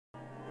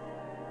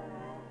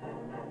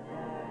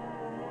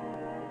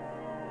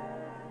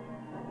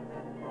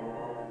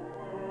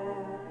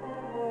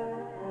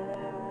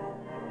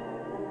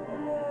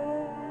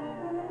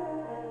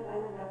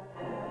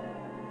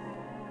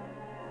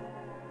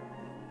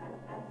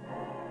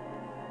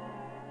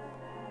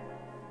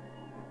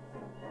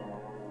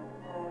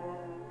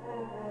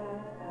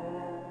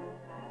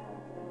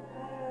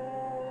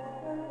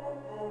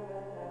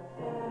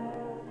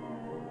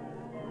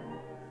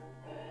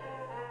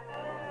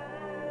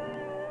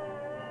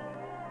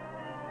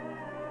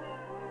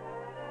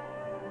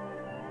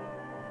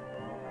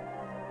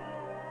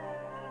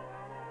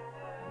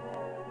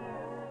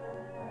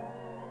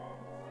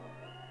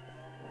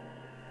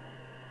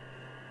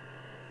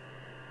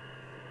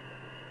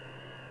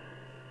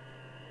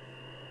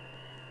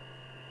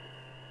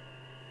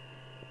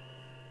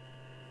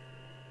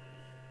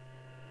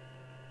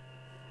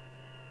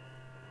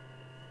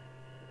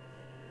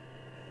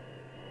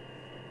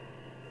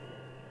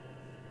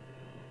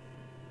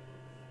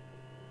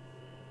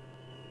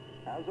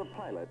As a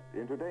pilot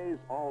in today's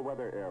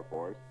all-weather Air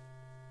Force,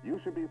 you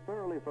should be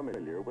thoroughly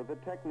familiar with the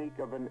technique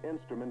of an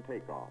instrument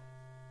takeoff.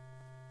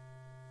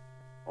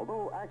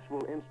 Although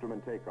actual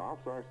instrument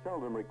takeoffs are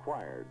seldom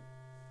required,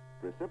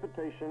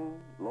 precipitation,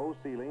 low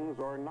ceilings,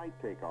 or night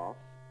takeoffs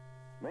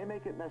may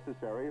make it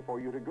necessary for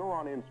you to go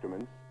on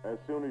instruments as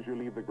soon as you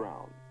leave the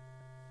ground.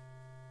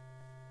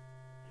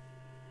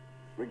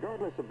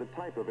 Regardless of the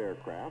type of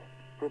aircraft,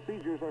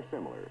 procedures are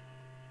similar.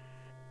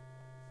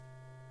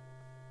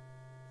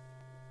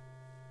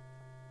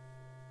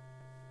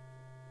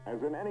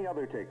 As in any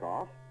other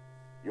takeoff,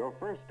 your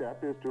first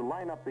step is to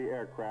line up the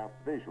aircraft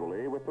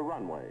visually with the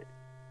runway.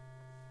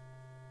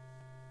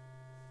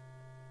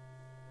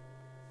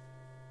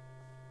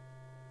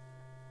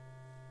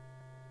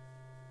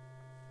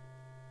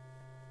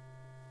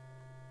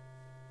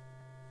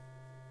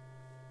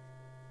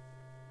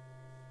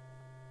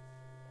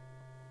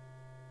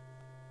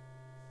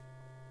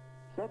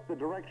 Set the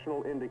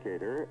directional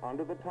indicator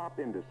under the top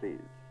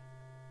indices.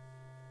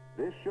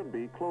 This should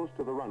be close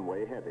to the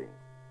runway heading.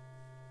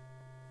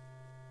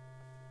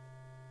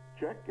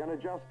 Check and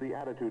adjust the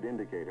attitude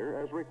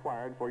indicator as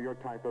required for your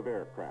type of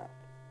aircraft.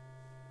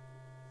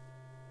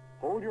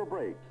 Hold your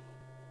brakes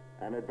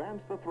and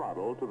advance the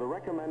throttle to the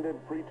recommended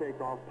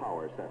pre-takeoff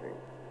power setting.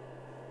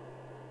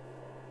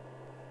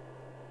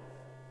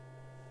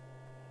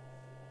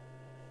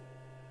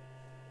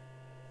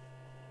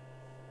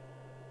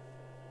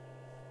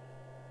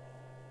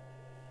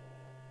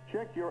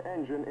 Check your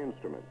engine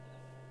instruments.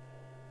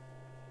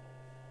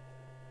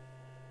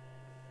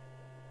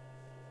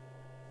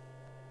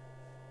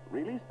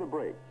 Release the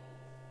brakes,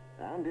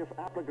 and if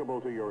applicable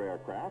to your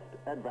aircraft,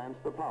 advance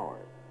the power.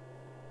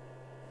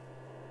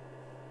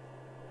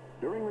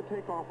 During the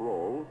takeoff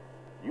roll,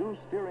 use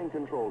steering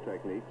control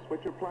techniques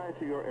which apply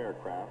to your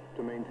aircraft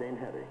to maintain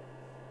heading.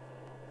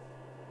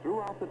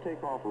 Throughout the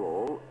takeoff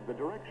roll, the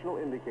directional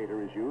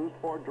indicator is used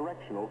for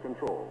directional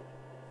control.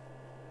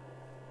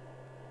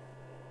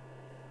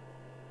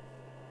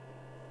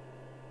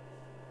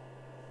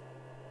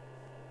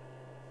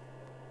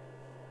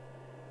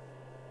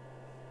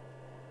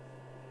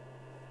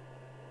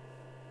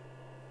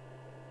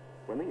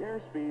 When the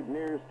airspeed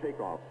nears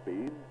takeoff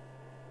speed,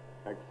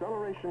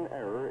 acceleration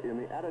error in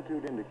the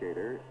attitude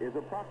indicator is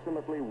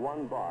approximately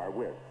 1 bar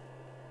width.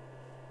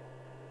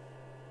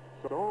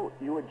 So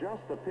you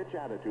adjust the pitch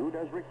attitude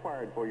as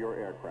required for your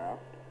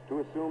aircraft to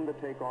assume the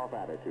takeoff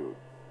attitude.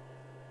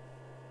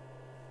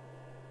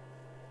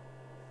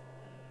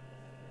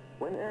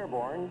 When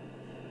airborne,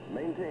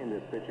 maintain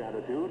this pitch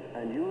attitude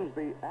and use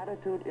the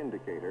attitude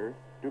indicator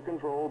to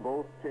control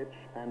both pitch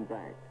and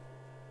bank.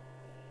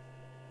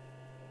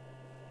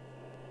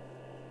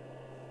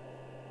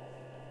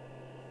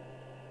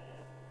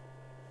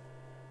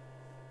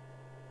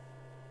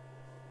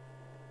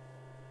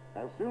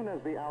 As soon as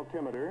the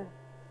altimeter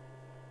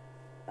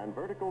and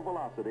vertical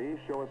velocity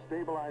show a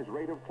stabilized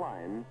rate of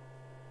climb,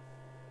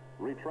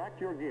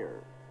 retract your gear.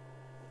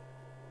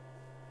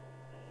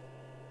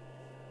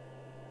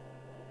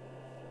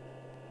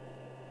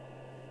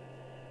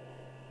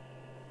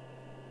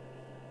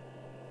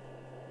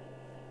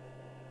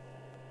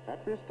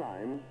 At this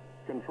time,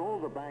 control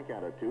the bank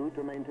attitude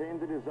to maintain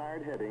the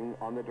desired heading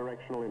on the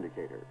directional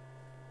indicator.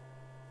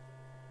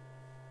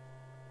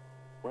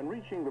 When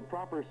reaching the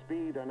proper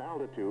speed and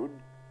altitude,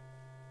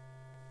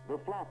 the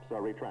flaps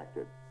are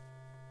retracted.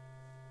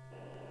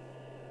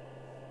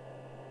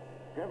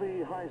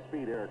 Heavy,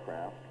 high-speed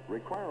aircraft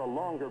require a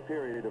longer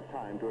period of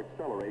time to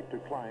accelerate to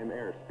climb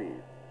airspeed.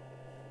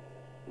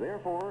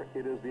 Therefore,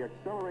 it is the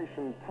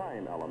acceleration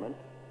time element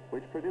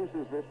which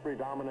produces this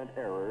predominant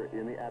error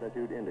in the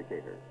attitude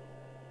indicator.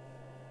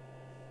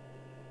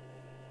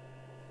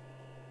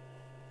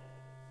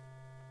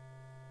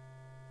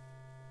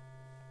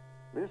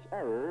 This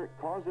error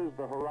causes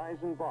the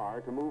horizon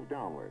bar to move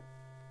downward.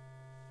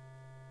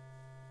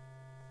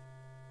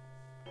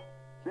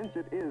 Since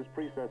it is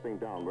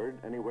precessing downward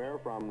anywhere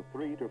from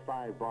 3 to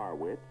 5 bar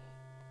widths,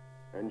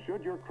 and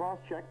should your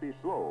cross-check be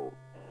slow,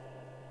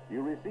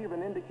 you receive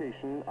an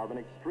indication of an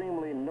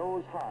extremely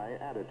nose-high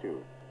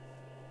attitude.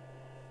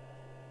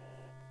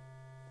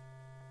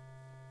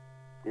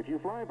 If you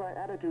fly by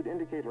attitude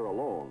indicator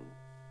alone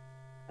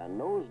and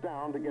nose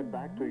down to get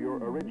back to your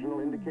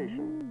original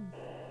indication,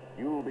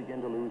 you'll begin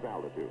to lose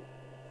altitude.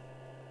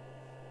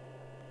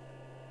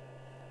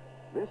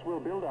 This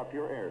will build up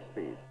your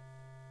airspeed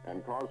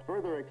and cause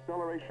further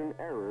acceleration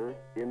error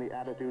in the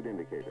attitude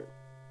indicator.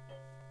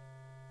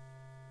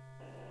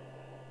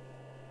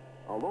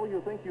 Although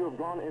you think you have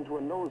gone into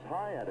a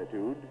nose-high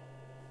attitude,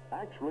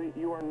 actually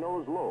you are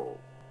nose-low.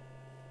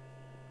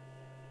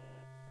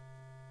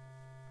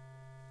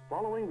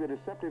 Following the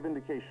deceptive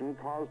indication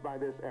caused by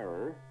this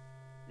error,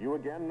 you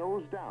again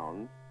nose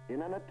down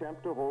in an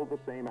attempt to hold the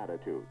same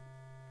attitude.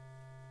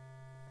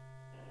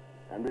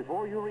 And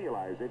before you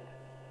realize it,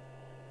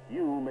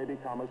 you may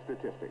become a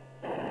statistic.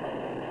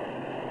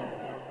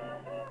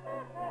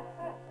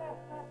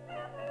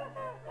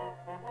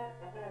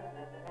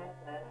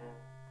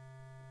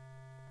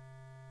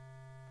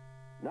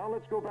 Now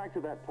let's go back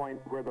to that point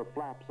where the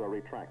flaps are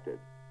retracted.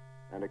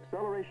 An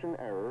acceleration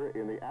error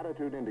in the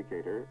attitude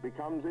indicator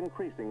becomes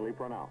increasingly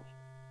pronounced.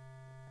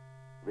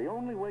 The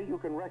only way you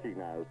can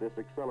recognize this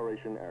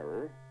acceleration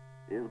error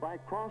is by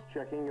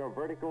cross-checking your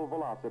vertical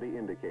velocity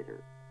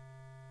indicator.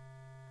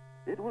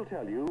 It will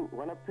tell you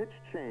when a pitch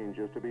change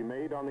is to be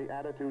made on the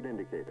attitude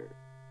indicator.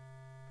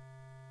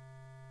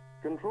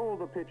 Control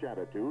the pitch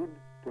attitude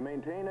to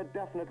maintain a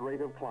definite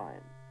rate of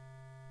climb.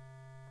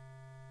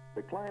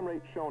 The climb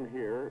rate shown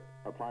here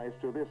applies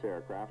to this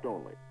aircraft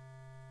only.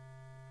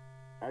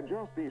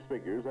 Adjust these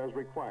figures as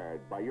required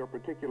by your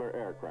particular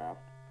aircraft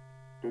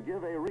to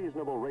give a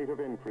reasonable rate of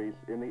increase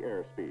in the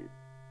airspeed.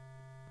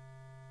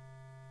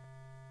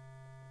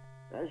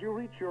 As you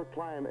reach your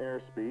climb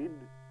airspeed,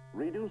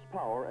 reduce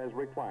power as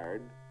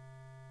required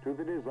to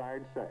the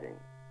desired setting.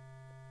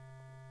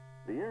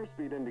 The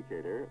airspeed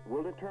indicator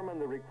will determine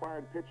the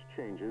required pitch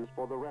changes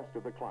for the rest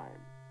of the climb.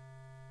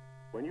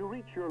 When you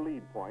reach your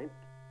lead point,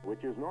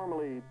 which is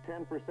normally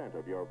 10%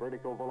 of your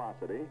vertical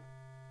velocity,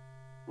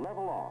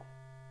 level off.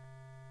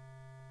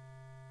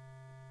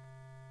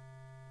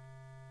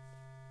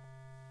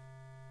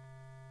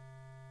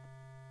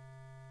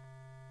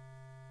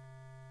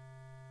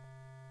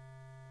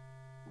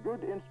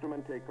 Good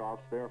instrument takeoffs,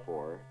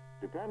 therefore,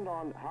 depend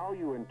on how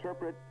you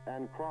interpret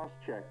and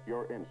cross-check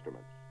your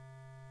instruments.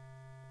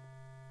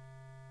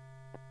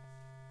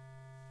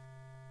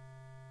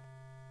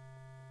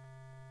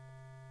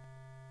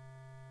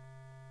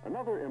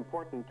 Another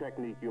important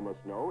technique you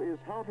must know is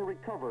how to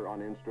recover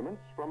on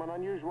instruments from an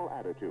unusual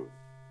attitude.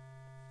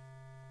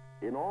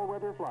 In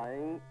all-weather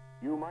flying,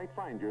 you might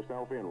find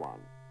yourself in one.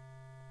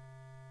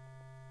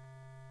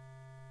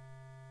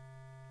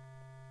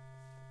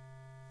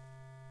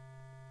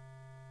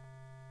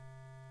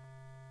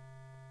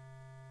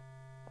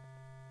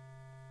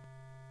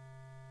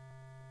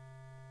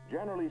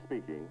 Generally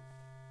speaking,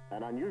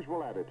 an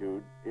unusual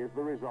attitude is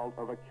the result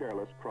of a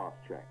careless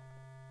cross-check.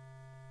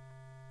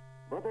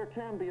 But there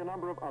can be a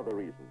number of other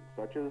reasons,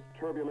 such as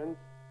turbulence,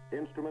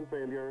 instrument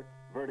failure,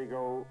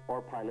 vertigo,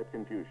 or pilot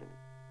confusion.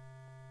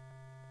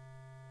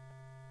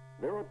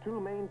 There are two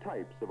main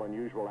types of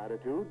unusual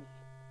attitudes: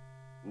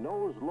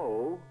 nose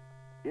low,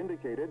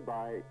 indicated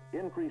by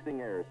increasing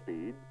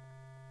airspeed,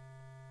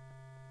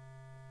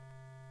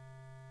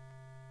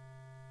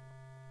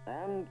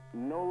 and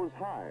nose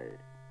high,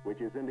 which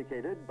is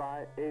indicated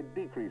by a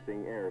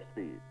decreasing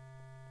airspeed.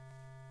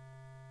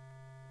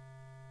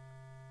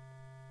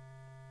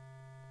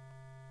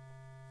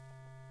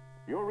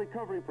 Your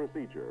recovery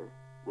procedure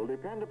will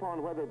depend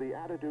upon whether the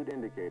attitude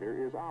indicator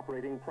is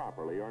operating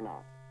properly or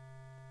not.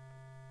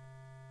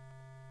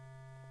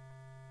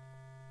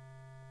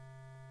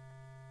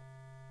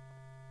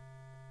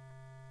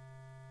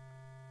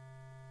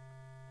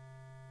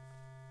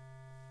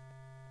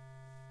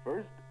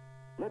 First,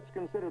 let's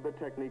consider the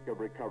technique of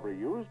recovery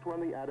used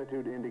when the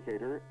attitude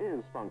indicator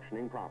is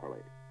functioning properly.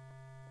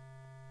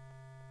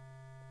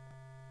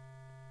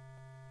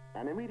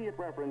 An immediate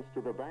reference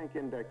to the bank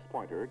index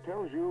pointer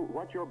tells you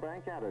what your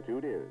bank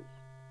attitude is.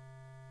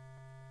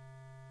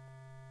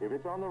 If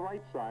it's on the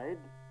right side,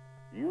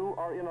 you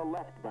are in a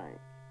left bank.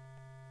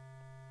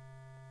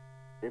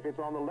 If it's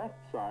on the left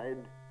side,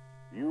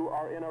 you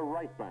are in a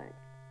right bank.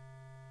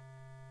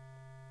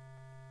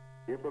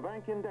 If the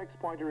bank index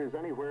pointer is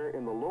anywhere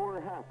in the lower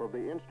half of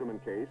the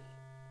instrument case,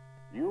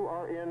 you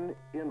are in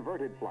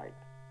inverted flight.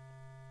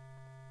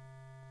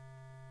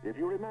 If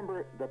you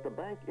remember that the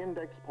bank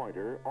index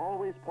pointer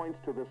always points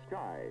to the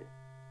sky,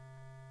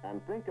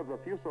 and think of the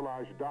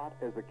fuselage dot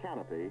as a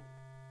canopy,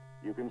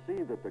 you can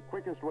see that the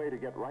quickest way to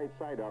get right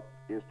side up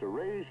is to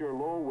raise your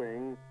low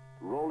wing,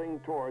 rolling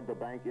toward the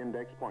bank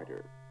index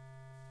pointer.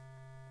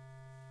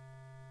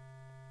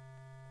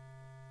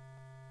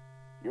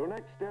 Your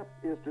next step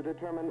is to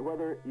determine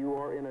whether you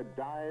are in a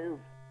dive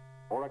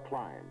or a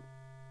climb.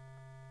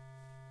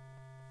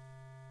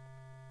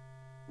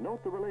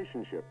 Note the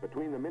relationship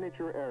between the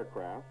miniature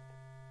aircraft,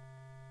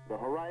 the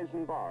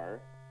horizon bar,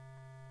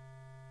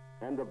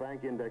 and the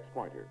bank index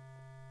pointer.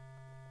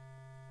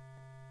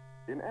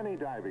 In any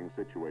diving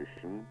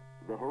situation,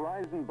 the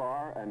horizon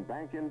bar and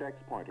bank index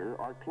pointer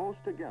are close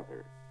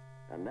together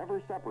and never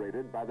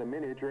separated by the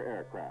miniature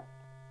aircraft.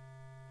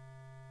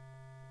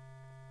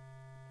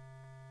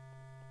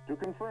 To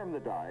confirm the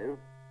dive,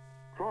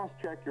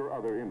 cross-check your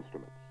other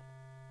instruments.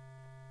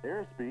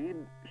 Airspeed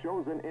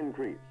shows an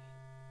increase.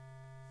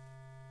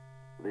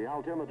 The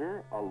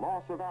altimeter, a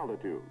loss of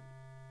altitude.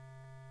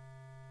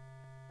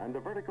 And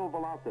the vertical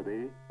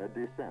velocity, a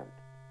descent.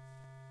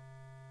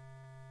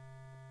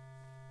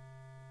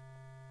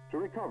 To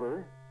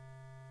recover,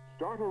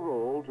 start a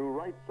roll to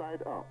right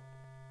side up.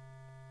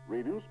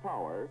 Reduce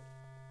power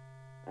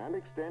and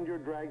extend your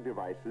drag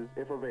devices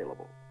if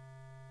available.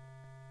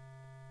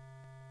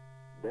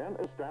 Then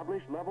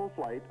establish level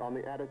flight on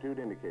the attitude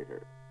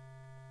indicator.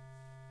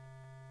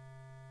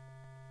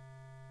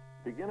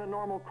 Begin a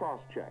normal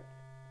cross-check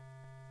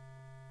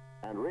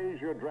and raise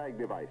your drag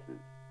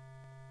devices.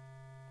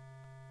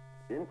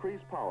 Increase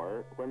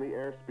power when the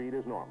airspeed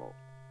is normal.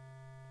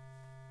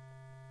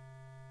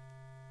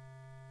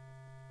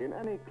 In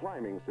any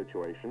climbing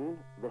situation,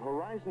 the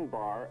horizon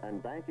bar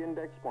and bank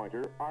index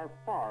pointer are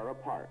far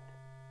apart,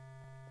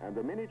 and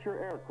the miniature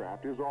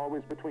aircraft is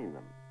always between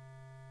them.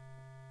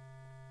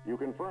 You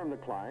confirm the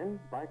climb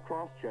by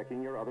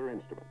cross-checking your other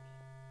instruments.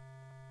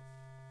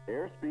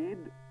 Airspeed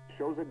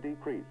shows a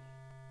decrease.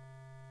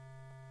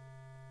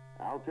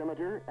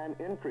 Altimeter an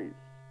increase.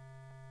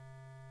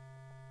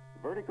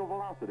 Vertical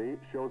velocity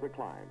shows a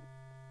climb.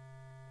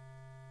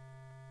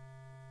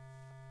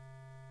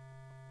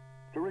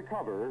 To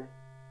recover,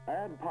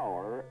 add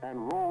power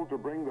and roll to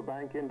bring the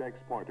bank index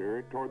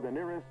pointer toward the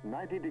nearest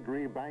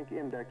 90-degree bank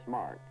index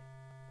mark.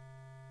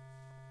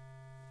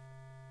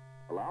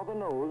 Allow the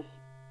nose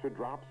to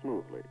drop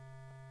smoothly.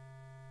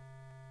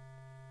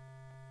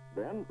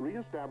 Then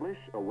re-establish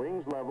a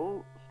wings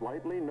level,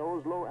 slightly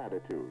nose-low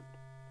attitude.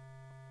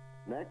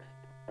 Next,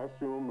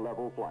 assume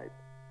level flight.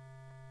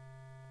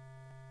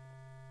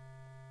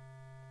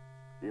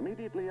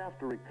 Immediately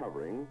after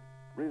recovering,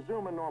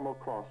 resume a normal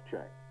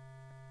cross-check.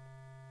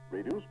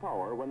 Reduce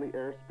power when the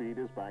airspeed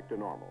is back to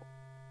normal.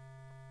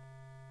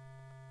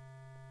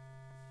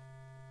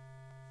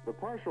 The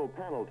partial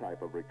panel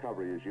type of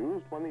recovery is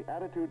used when the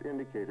attitude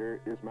indicator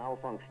is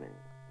malfunctioning.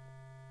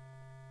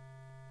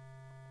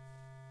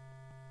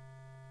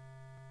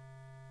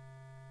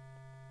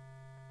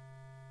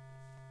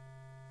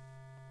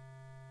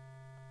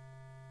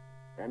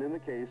 And in the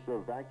case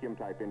of vacuum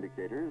type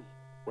indicators,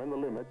 when the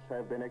limits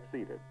have been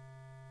exceeded.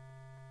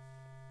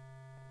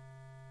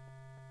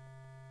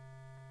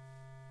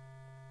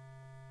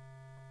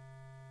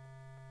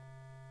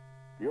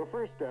 Your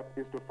first step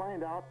is to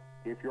find out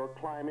if you're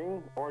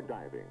climbing or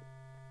diving.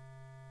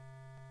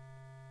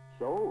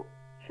 So,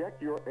 check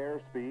your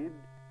airspeed,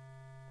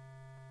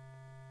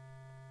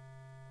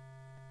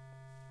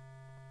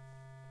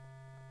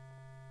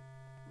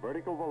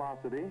 vertical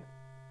velocity,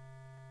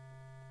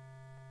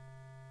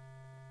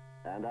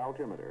 and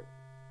altimeter.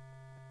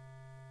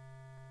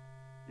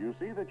 You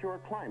see that you're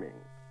climbing,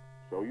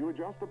 so you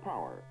adjust the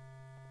power.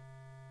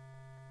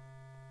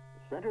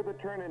 Center the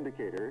turn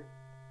indicator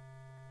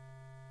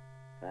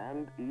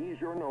and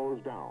ease your nose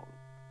down.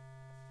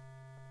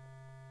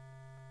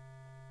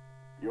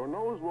 Your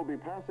nose will be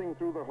passing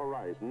through the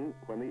horizon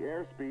when the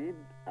airspeed,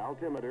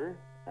 altimeter,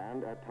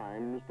 and at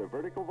times the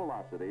vertical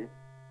velocity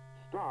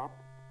stop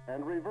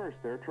and reverse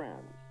their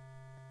trends.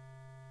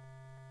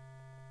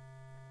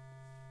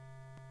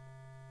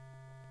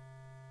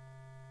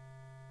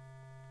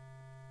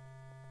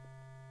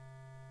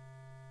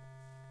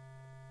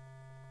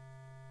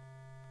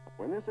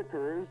 When this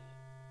occurs,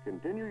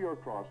 continue your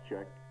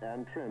cross-check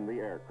and trim the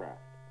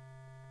aircraft.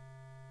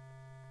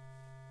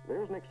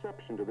 There's an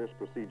exception to this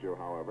procedure,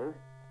 however.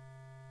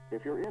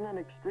 If you're in an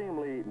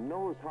extremely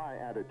nose-high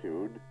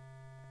attitude,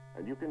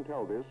 and you can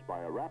tell this by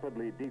a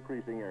rapidly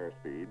decreasing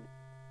airspeed,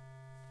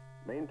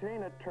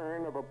 maintain a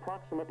turn of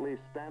approximately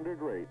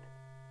standard rate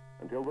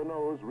until the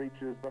nose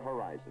reaches the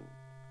horizon.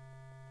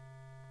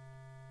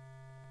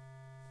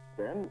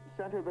 Then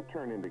center the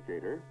turn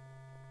indicator,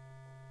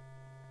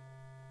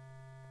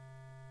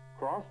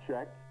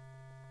 cross-check,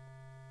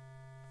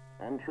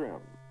 and trim.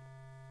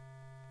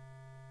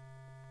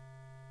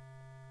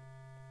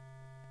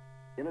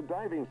 In a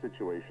diving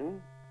situation,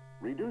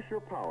 reduce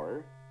your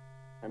power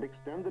and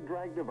extend the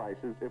drag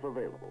devices if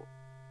available.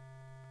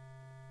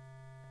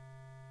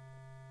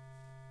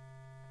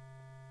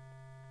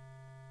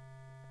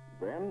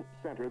 Then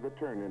center the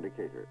turn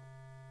indicator.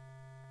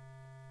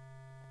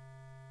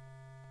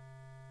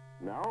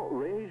 Now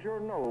raise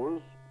your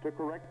nose to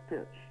correct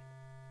pitch.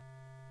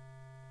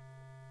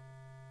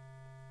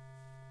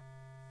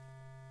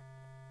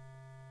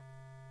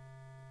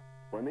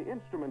 When the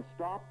instruments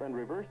stop and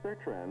reverse their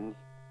trends,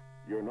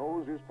 your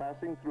nose is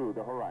passing through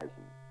the horizon.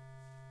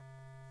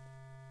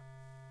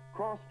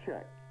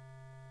 Cross-check.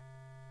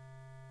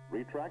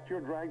 Retract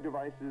your drag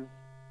devices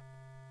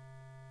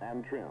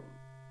and trim.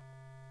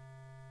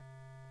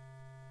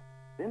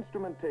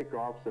 Instrument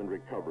takeoffs and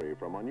recovery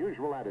from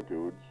unusual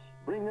attitudes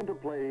bring into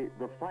play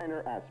the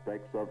finer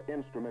aspects of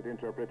instrument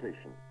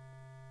interpretation.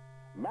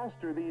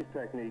 Master these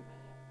techniques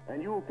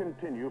and you'll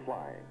continue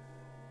flying.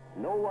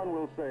 No one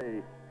will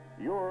say,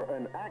 "You're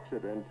an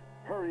accident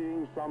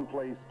hurrying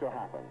someplace to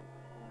happen."